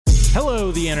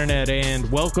Hello, the internet, and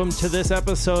welcome to this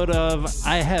episode of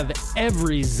I Have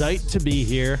Every Zeit to Be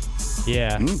Here.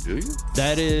 Yeah, do you?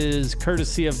 That is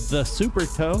courtesy of the Super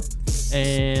Toe,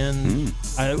 and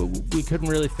we couldn't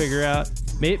really figure out.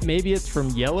 Maybe it's from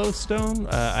Yellowstone.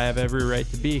 I Have Every Right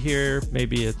to Be Here.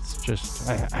 Maybe it's just,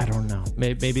 I don't know.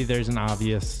 Maybe there's an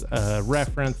obvious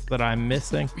reference that I'm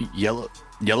missing.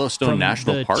 Yellowstone from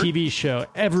National Park? The TV show.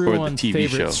 Everyone's TV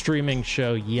favorite show? Streaming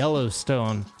show,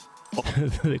 Yellowstone.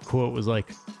 The quote was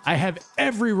like, I have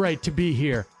every right to be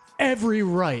here. Every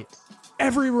right.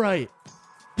 Every right.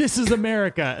 This is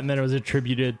America. And then it was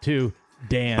attributed to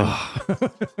Dan.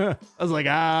 I was like,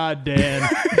 Dan.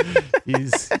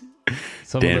 He's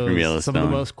some of the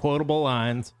most quotable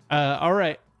lines. All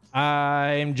right.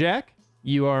 I'm Jack.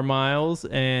 You are Miles.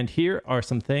 And here are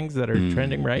some things that are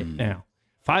trending right now.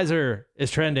 Pfizer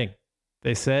is trending.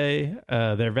 They say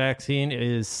their vaccine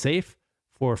is safe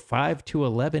for 5 to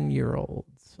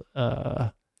 11-year-olds.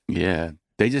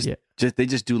 They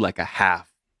just do like a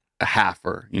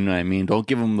halfer. You know what I mean? Don't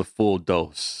give them the full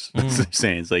dose. That's what they're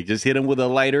saying. It's like just hit them with a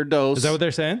lighter dose. Is that what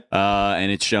they're saying?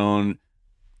 And it's shown.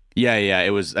 Yeah. It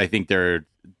was. I think they're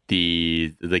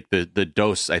the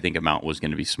dose. I think amount was going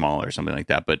to be smaller or something like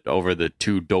that. But over the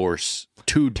two dose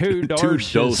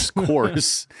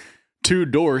course. 2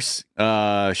 dose.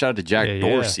 Shout out to Jack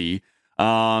Dorsey.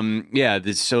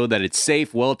 This showed that it's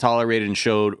safe, well tolerated, and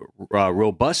showed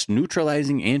robust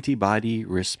neutralizing antibody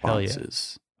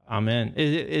responses. Yeah. Amen.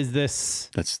 Is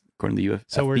this? That's according to the FDA.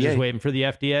 So we're just waiting for the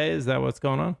FDA. Is that what's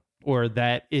going on, or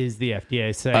that is the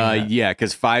FDA saying? That? Yeah,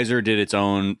 because Pfizer did its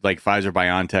own. Like Pfizer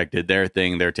BioNTech did their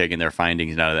thing. They're taking their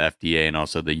findings out of the FDA and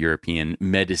also the European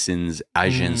Medicines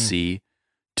Agency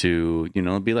to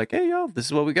be like, hey, this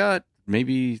is what we got.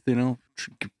 Maybe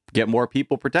get more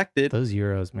people protected. Those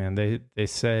Euros, man, they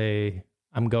say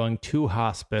I'm going to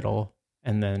hospital,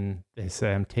 and then they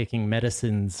say I'm taking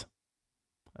medicines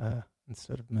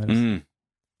instead of medicine.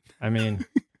 I mean,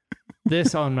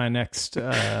 this on my next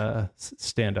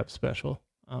stand-up special.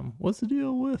 What's the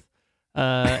deal with?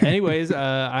 Anyways,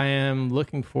 I am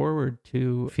looking forward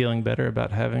to feeling better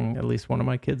about having at least one of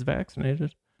my kids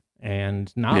vaccinated,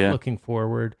 and not looking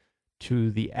forward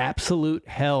to the absolute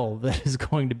hell that is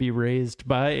going to be raised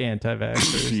by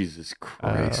anti-vaxxers. Jesus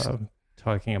Christ.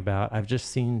 Talking about, I've just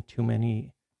seen too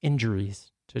many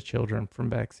injuries to children from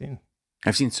vaccine.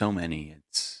 I've seen so many.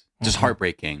 It's just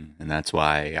heartbreaking. And that's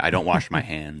why I don't wash my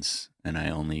hands and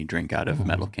I only drink out of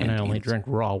metal canteens. And I only drink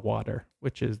raw water,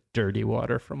 which is dirty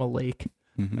water from a lake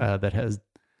that has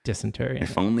dysentery in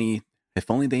it.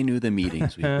 If only they knew the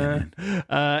meetings we've been in.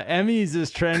 Emmys is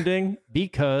trending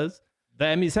because the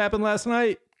Emmys happened last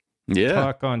night. Yeah.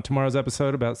 Talk on tomorrow's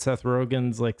episode about Seth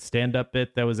Rogen's stand-up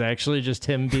bit that was actually just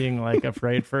him being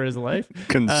afraid for his life.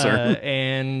 Concerned.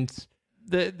 And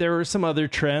there were some other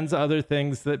trends, other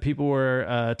things that people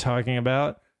were talking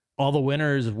about. All the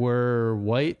winners were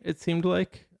white, it seemed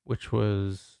like, which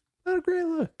was not a great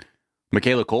look.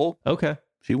 Michaela Cole. Okay.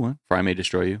 She won. Fry May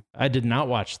Destroy You. I did not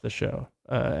watch the show,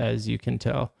 as you can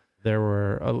tell. There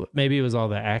were, maybe it was all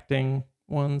the acting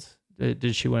ones.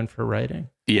 Did she win for writing?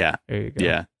 Yeah. There you go.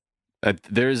 Yeah.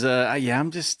 There's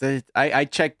I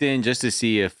checked in just to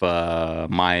see if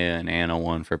Maya and Anna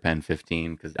won for Pen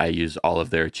 15 because I use all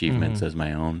of their achievements as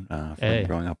my own from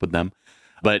growing up with them.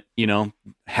 But,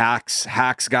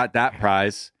 Hacks got that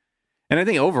prize. And I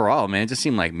think overall, man, it just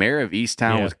seemed like Mayor of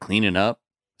Easttown was cleaning up.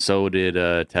 So did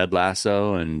Ted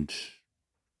Lasso.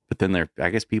 But then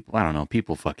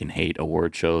people fucking hate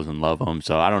award shows and love them.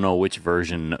 So I don't know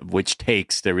which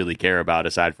takes they really care about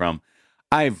aside from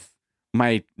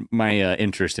my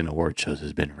interest in award shows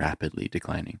has been rapidly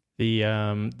declining.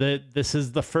 This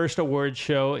is the first award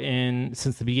show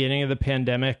since the beginning of the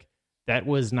pandemic that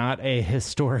was not a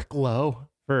historic low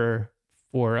for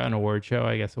an award show.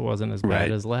 I guess it wasn't as bad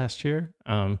as last year.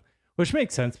 Which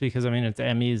makes sense because, it's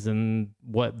Emmys, and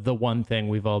the one thing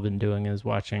we've all been doing is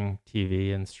watching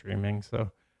TV and streaming.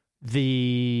 So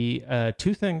the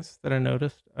 2 things that I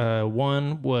noticed,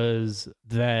 one was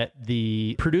that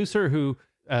the producer who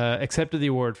accepted the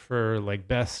award for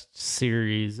best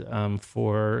series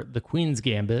for The Queen's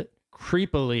Gambit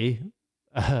creepily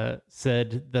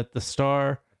said that the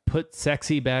star put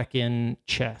sexy back in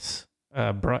chess.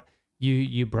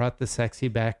 You brought the sexy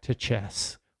back to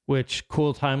chess. Which,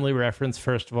 cool, timely reference,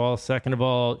 first of all. Second of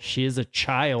all, she is a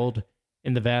child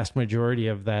in the vast majority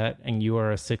of that, and you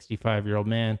are a 65-year-old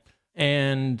man.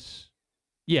 And,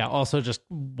 also just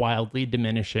wildly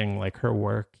diminishing, her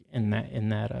work in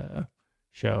that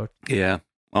show. Yeah.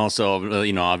 Also,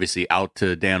 obviously out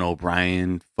to Dan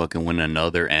O'Brien, fucking win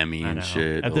another Emmy and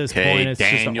shit. At this point, it's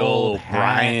Daniel just old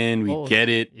O'Brien, we get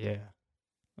it. Yeah.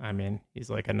 I mean, he's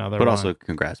like another But one. also,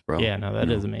 congrats, bro. Yeah, no, that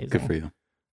is amazing. Good for you.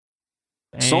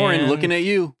 And Soren, looking at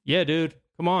you. Yeah, dude.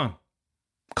 Come on.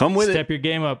 Come with Step your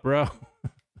game up, bro.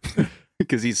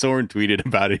 Because Soren tweeted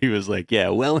about it. He was like, yeah,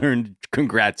 well earned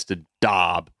congrats to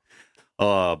Dob.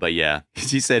 But yeah,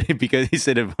 he said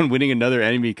I'm winning another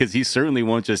Emmy because he certainly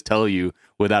won't just tell you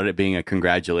without it being a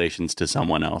congratulations to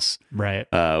someone else. Right.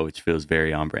 Which feels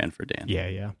very on brand for Dan.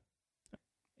 Yeah.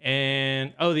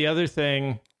 And the other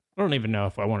thing, I don't even know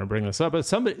if I want to bring this up, but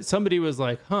somebody was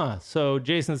like, so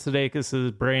Jason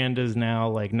Sudeikis' brand is now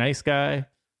like nice guy.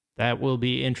 That will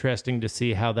be interesting to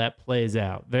see how that plays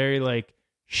out. Very like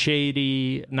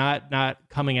shady, not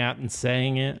coming out and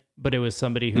saying it, but it was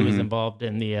somebody who was involved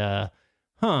in the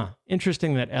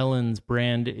interesting that Ellen's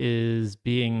brand is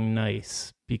being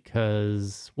nice,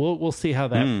 because we'll see how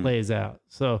that plays out.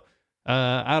 So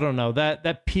I don't know,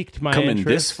 that piqued my interest. Coming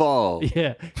this fall.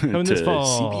 Yeah, coming this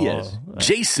fall. CBS.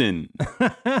 Jason.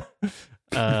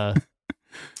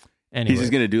 Anyway. He's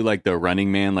just gonna do like the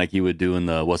Running Man, like he would do in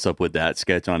the "What's Up with That"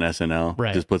 sketch on SNL.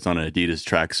 Right. Just puts on an Adidas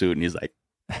tracksuit and he's like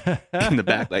in the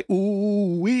back, like,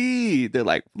 ooh wee. They're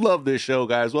like, love this show,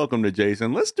 guys. Welcome to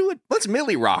Jason. Let's do it. Let's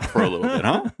Millie rock for a little bit,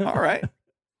 huh? All right.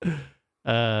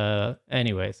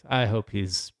 Anyways, I hope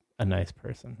he's a nice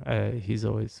person. He's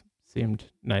always seemed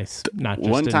nice. Not just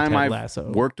one time I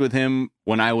Lasso. Worked with him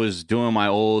when I was doing my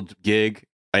old gig.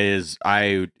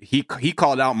 He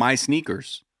called out my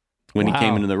sneakers when he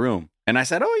came into the room, and I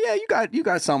said, "Oh yeah, you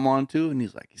got something on too." And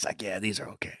he's like, "Yeah, these are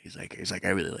okay." He's like, "I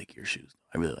really like your shoes.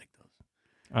 I really like those."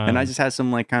 And I just had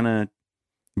some like kind of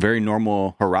very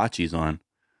normal Huaraches on.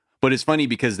 But it's funny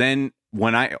because then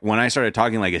when I started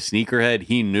talking like a sneakerhead,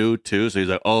 he knew too. So he's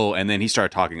like, "Oh," and then he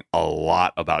started talking a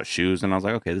lot about shoes, and I was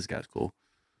like, "Okay, this guy's cool."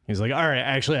 He's like, "All right,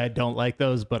 actually, I don't like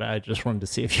those, but I just wanted to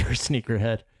see if you're a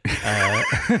sneakerhead."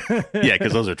 Yeah,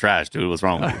 because those are trash, dude. What's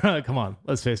wrong with you? Come on,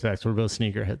 let's face facts. We're both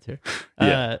sneakerheads here.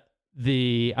 Yeah.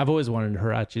 I've always wanted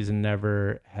Huaraches and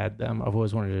never had them. I've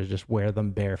always wanted to just wear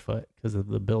them barefoot because of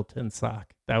the built-in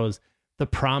sock. That was the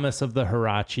promise of the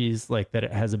Huaraches, like that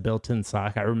it has a built-in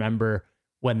sock. I remember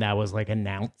when that was like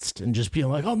announced and just being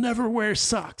like, I'll never wear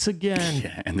socks again.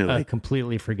 Yeah, and they're like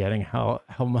completely forgetting how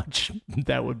much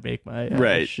that would make my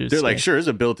right. shoes They're stink. like, sure, it's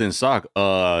a built-in sock.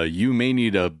 You may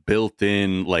need a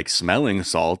built-in like smelling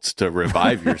salts to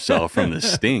revive yourself from the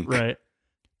stink. Right.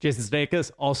 Jason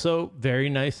Sudeikis, also very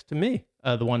nice to me.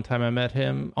 The one time I met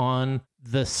him on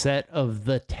the set of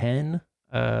The 10,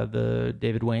 the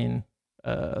David Wayne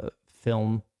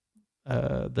film,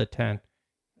 The 10.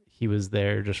 He was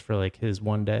there just for like his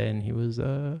one day, and he was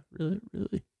really,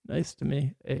 really nice to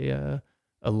me. A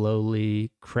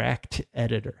lowly, cracked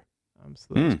editor.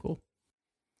 So that was cool.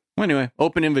 Well, anyway,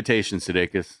 open invitation,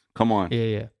 Sudeikis. Come on.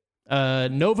 Yeah.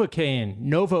 Novocaine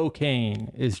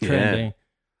is trending. Yeah.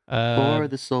 For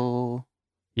the soul.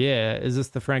 Yeah, is this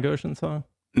the Frank Ocean song?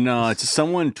 No, it's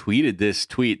someone tweeted this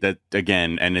tweet that,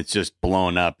 again, and it's just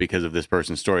blown up because of this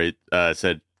person's story,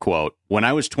 said, quote, "When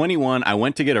I was 21, I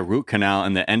went to get a root canal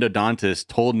and the endodontist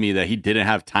told me that he didn't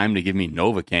have time to give me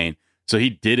Novocaine, so he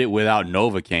did it without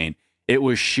Novocaine. It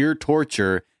was sheer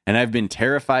torture, and I've been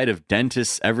terrified of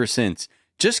dentists ever since.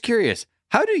 Just curious,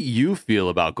 how do you feel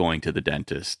about going to the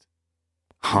dentist?"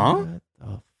 Huh? What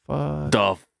the fuck?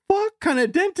 The fuck kind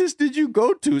of dentist did you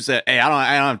go to? Said, "Hey, I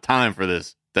don't have time for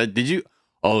this." Did you?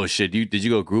 Oh shit! Did you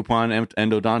go Groupon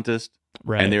endodontist?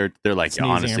 Right. And they're like,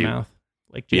 Sneezing honestly, your mouth.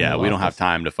 Like yeah, we don't have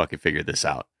time to fucking figure this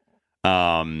out.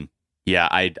 Yeah,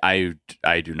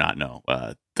 I do not know.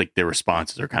 Like the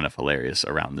responses are kind of hilarious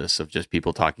around this, of just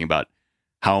people talking about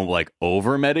how like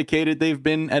over medicated they've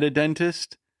been at a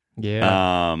dentist.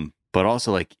 Yeah. But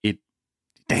also like the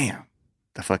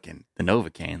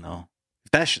Novocaine though.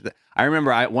 I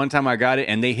remember one time I got it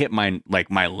and they hit my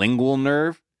lingual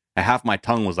nerve. And half my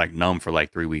tongue was like numb for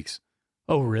like 3 weeks.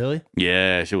 Oh, really?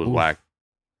 Yeah, shit was whack.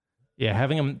 Yeah,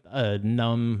 having a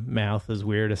numb mouth is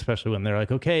weird, especially when they're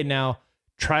like, okay, now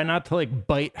try not to like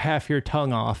bite half your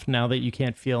tongue off now that you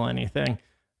can't feel anything.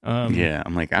 Yeah,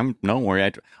 I'm like, don't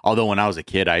worry. Although when I was a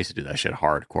kid, I used to do that shit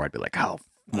hardcore. I'd be like, how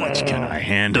much can I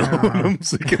handle? I'm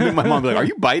like, and my mom'd be like, are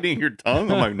you biting your tongue?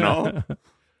 I'm like, no.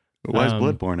 Why is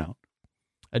blood pouring out?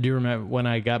 I do remember when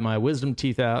I got my wisdom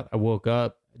teeth out, I woke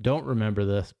up. Don't remember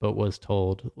this, but was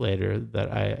told later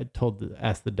that I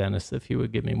asked the dentist if he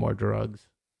would give me more drugs.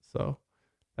 So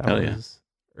that was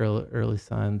early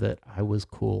sign that I was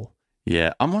cool.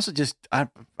 Yeah, I'm also I'm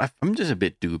just a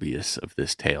bit dubious of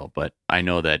this tale, but I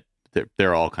know that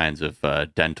there are all kinds of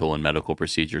dental and medical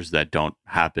procedures that don't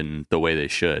happen the way they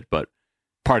should. But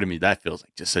part of me, that feels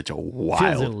like just such a wild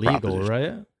feels illegal,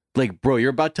 right? Like, bro, you're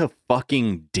about to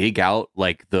fucking dig out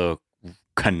like the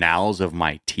canals of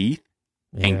my teeth.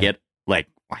 and get like,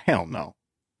 hell no.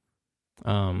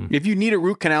 If you need a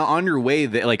root canal on your way,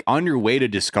 on your way to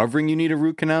discovering you need a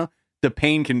root canal, the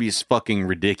pain can be fucking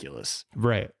ridiculous.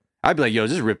 Right. I'd be like, yo,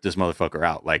 just rip this motherfucker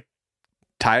out. Like,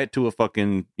 tie it to a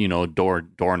fucking,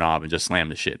 doorknob and just slam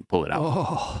the shit and pull it out.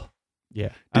 Oh,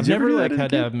 yeah. I've never had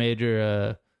to have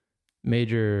major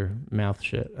mouth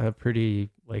shit. I'm pretty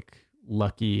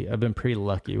lucky. I've been pretty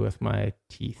lucky with my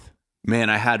teeth. Man,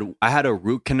 I had a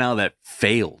root canal that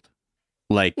failed.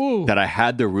 That I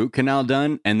had the root canal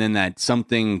done, and then that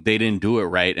something, they didn't do it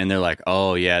right, and they're like,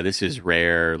 oh yeah, this is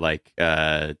rare,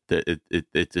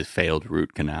 it's a failed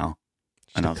root canal.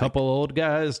 And a couple old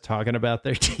guys talking about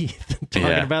their teeth,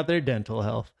 about their dental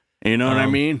health. You know what I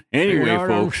mean? Anyway,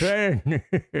 folks,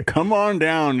 come on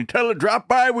down and drop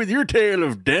by with your tale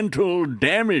of dental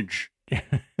damage. All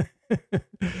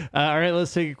right,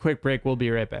 let's take a quick break. We'll be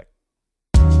right back.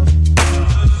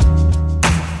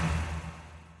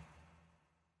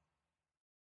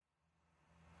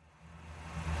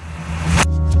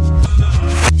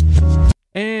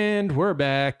 And we're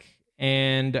back,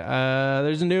 and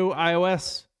there's a new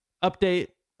iOS update.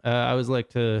 I always like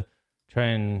to try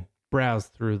and browse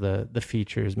through the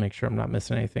features, make sure I'm not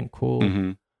missing anything cool.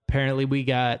 Mm-hmm. Apparently, we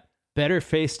got better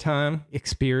FaceTime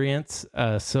experience.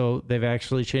 So they've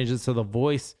actually changed it so the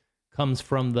voice comes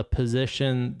from the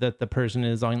position that the person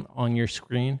is on your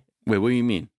screen. Wait, what do you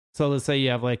mean? So let's say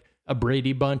you have a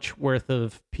Brady Bunch worth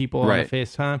of people on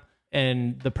FaceTime,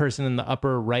 and the person in the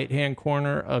upper right-hand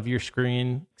corner of your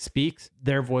screen speaks,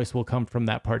 their voice will come from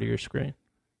that part of your screen.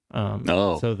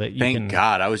 So that you thank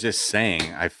God. I was just saying,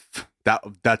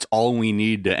 that's all we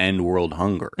need to end world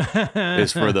hunger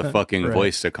is for the fucking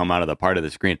voice to come out of the part of the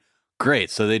screen. Great.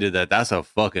 So they did that. That's a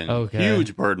fucking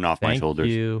huge burden off my shoulders.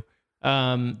 Thank you.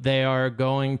 They are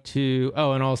going to,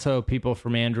 and also people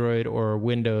from Android or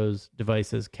Windows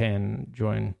devices can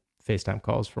join FaceTime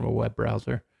calls from a web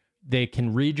browser. They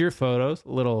can read your photos,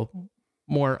 a little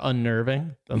more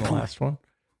unnerving than the last one.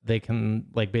 They can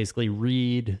basically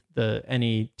read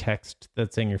any text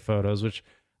that's in your photos, which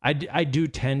I do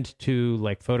tend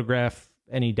to photograph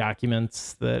any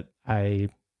documents that I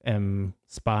am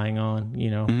spying on,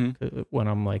 when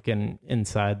I'm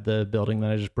inside the building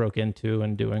that I just broke into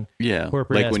and doing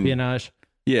corporate espionage.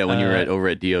 When you were over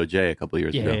at DOJ a couple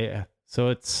years ago. Yeah. So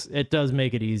it does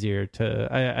make it easier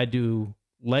to, I do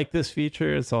like this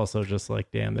feature. It's also just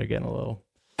damn, they're getting a little.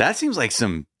 That seems like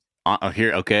some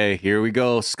here we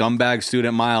go. Scumbag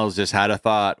student Miles just had a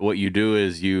thought. What you do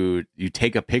is you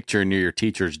take a picture near your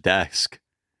teacher's desk,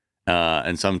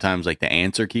 and sometimes the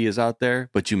answer key is out there,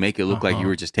 but you make it look like you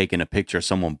were just taking a picture of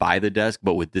someone by the desk.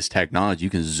 But with this technology, you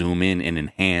can zoom in and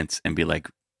enhance and be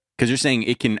because you're saying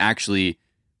it can actually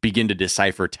begin to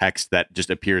decipher text that just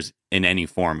appears in any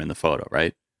form in the photo,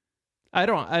 right?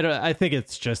 I think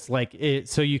it's just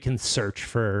so you can search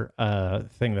for a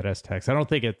thing that has text. I don't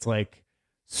think it's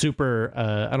super,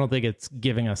 I don't think it's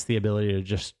giving us the ability to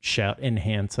just shout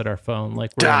enhance at our phone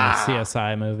like we're in a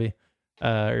CSI movie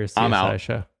or a CSI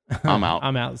show. I'm out.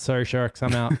 I'm out. Sorry, Sharks.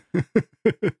 I'm out.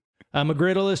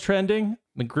 McGriddle is trending.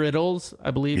 McGriddles,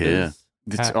 I believe, is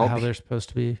how they're supposed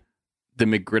to be. The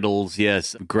McGriddles,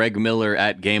 yes. Greg Miller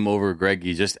at Game Over Greg,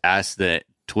 he just asked that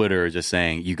Twitter, just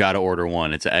saying, you got to order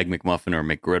one. It's an Egg McMuffin or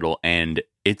McGriddle, and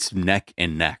it's neck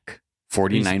and neck.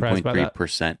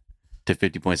 49.3% to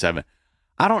 50.7%.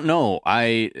 I don't know.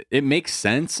 It makes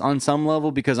sense on some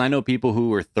level because I know people who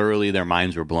were their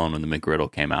minds were blown when the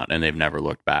McGriddle came out and they've never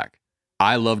looked back.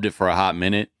 I loved it for a hot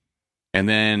minute. And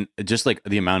then just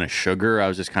the amount of sugar, I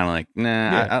was just kind of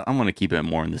nah, I'm going to keep it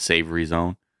more in the savory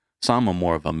zone. So I'm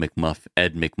more of a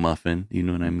Ed McMuffin. You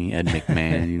know what I mean? Ed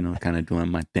McMahon, kind of doing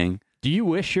my thing. Do you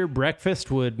wish your breakfast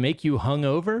would make you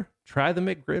hungover? Try the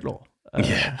McGriddle.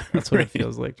 That's what it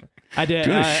feels like. I did.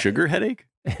 Do you have a sugar headache?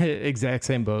 Exact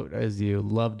same boat as you.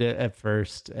 Loved it at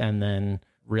first and then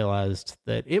realized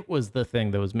that it was the thing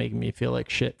that was making me feel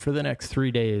like shit for the next 3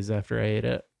 days after I ate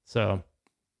it. So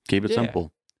keep it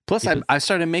simple. Plus, I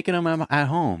started making them at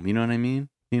home. You know what I mean?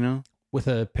 With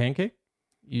a pancake?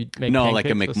 You make like a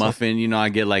McMuffin. I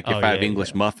get if I have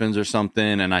English muffins or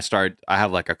something, and I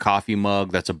have a coffee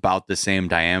mug that's about the same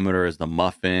diameter as the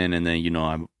muffin, and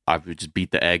then I would just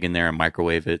beat the egg in there and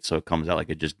microwave it so it comes out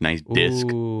a just nice disc.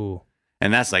 Ooh.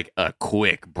 And that's a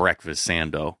quick breakfast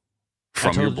sando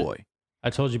from your boy. I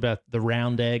told you about the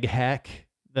round egg hack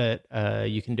that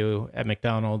you can do at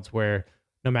McDonald's, where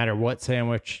no matter what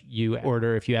sandwich you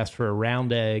order, if you ask for a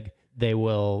round egg, they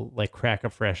will crack a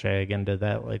fresh egg into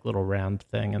that little round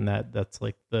thing, and that's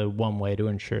the one way to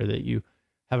ensure that you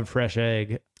have a fresh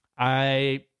egg.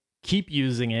 I keep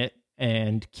using it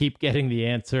and keep getting the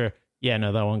answer, yeah,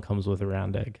 no, that one comes with a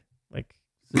round egg.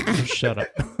 Shut up.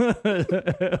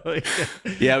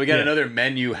 Yeah, we got another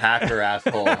menu hacker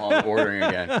asshole on ordering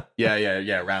again.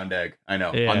 Yeah. Round egg. I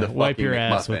know. Yeah, on the wipe fucking your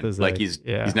ass with McMuffin. his Like egg.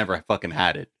 he's never fucking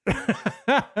had it.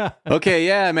 Okay,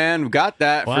 yeah, man. Got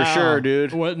that for sure,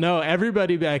 dude. Well, no,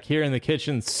 everybody back here in the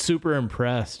kitchen's super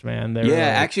impressed, man.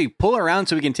 They're actually pull around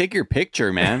so we can take your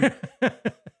picture, man.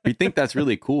 We think that's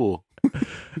really cool.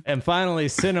 And finally,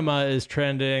 Sinema is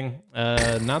trending.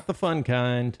 Not the fun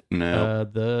kind. No.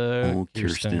 The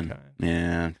Kyrsten kind.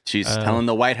 Yeah. She's telling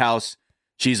the White House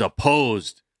she's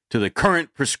opposed to the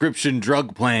current prescription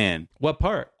drug plan. What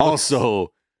part?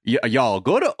 Also, y'all,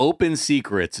 go to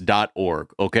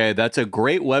opensecrets.org, okay? That's a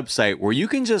great website where you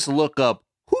can just look up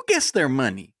who gets their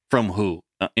money from who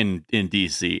in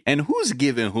D.C. and who's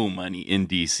giving who money in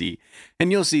D.C.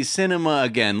 And you'll see Sinema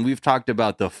again. We've talked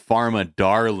about the pharma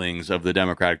darlings of the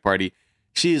Democratic Party.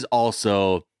 She's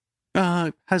also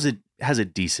has a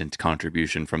decent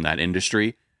contribution from that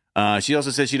industry. She also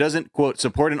says she doesn't, quote,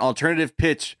 support an alternative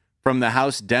pitch from the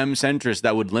House Dem centrist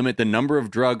that would limit the number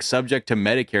of drugs subject to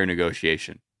Medicare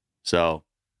negotiation. So,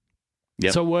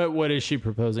 yeah. So what is she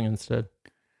proposing instead?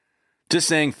 Just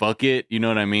saying, fuck it. You know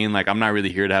what I mean? Like, I'm not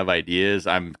really here to have ideas.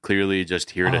 I'm clearly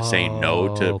just here to say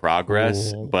no to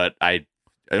progress. Cool. But I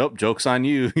hope joke's on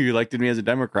you. You elected me as a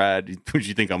Democrat. Would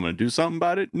you think I'm going to do something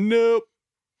about it? Nope.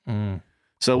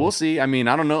 So we'll see. I mean,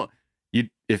 I don't know.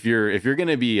 If you're going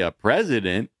to be a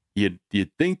president, you'd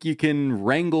think you can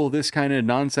wrangle this kind of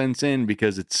nonsense in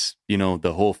because it's,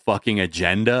 the whole fucking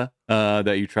agenda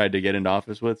that you tried to get into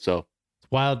office with. So it's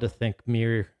wild to think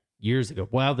mere years ago,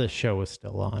 while this show was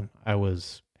still on, I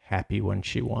was happy when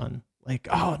she won. Like,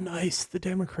 oh, nice. The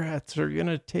Democrats are going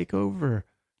to take over.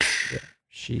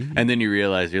 Yeah, and then you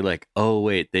realize you're like, oh,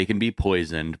 wait, they can be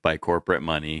poisoned by corporate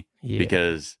money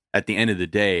because at the end of the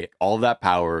day, all that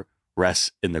power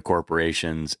rests in the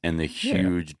corporations and the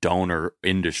huge donor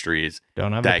industries.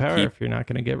 Don't have the power if you're not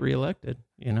going to get reelected,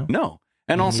 No.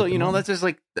 And also, that's just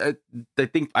like, I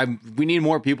think we need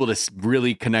more people to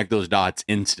really connect those dots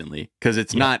instantly because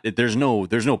it's not, there's no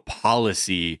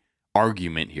policy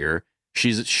argument here.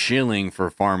 She's shilling for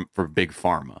big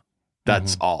pharma.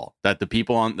 That's all that the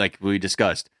people on, like we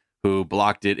discussed, who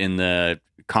blocked it in the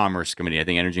Commerce Committee, I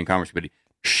think Energy and Commerce Committee,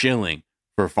 shilling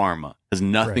for pharma has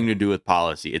nothing to do with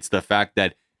policy. It's the fact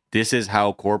that this is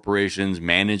how corporations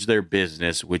manage their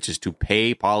business, which is to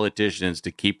pay politicians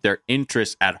to keep their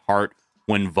interests at heart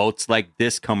when votes like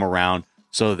this come around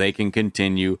so they can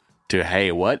continue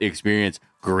to, experience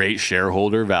great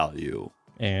shareholder value.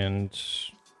 And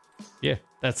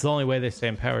that's the only way they stay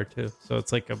in power too. So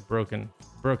it's like a broken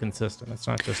system. It's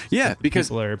not just because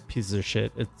people are pieces of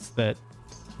shit. It's that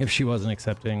if she wasn't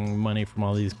accepting money from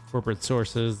all these corporate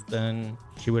sources, then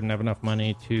she wouldn't have enough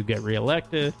money to get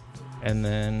reelected. And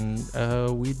then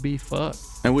we'd be fucked.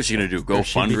 And what's she going to do? Go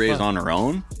fundraise on her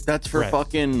own? That's for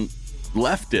fucking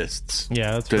leftists.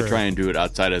 Yeah, that's to try and do it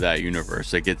outside of that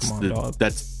universe. Like that's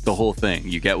the whole thing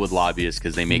you get with lobbyists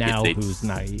because they make who's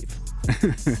naive.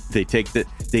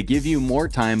 They give you more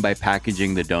time by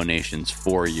packaging the donations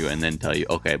for you and then tell you,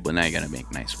 okay, but now you got to make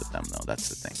nice with them though. That's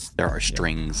the thing. There are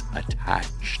strings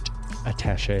attached.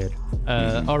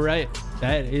 All right,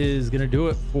 that is gonna do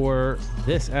it for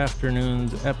this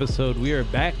afternoon's episode. We are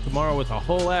back tomorrow with a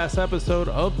whole ass episode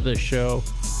of the show.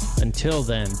 Until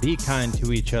then, be kind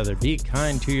to each other, be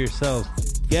kind to yourselves,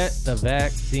 get the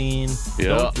vaccine,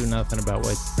 don't do nothing about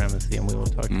white supremacy, and we will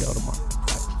talk to y'all tomorrow.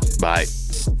 Bye.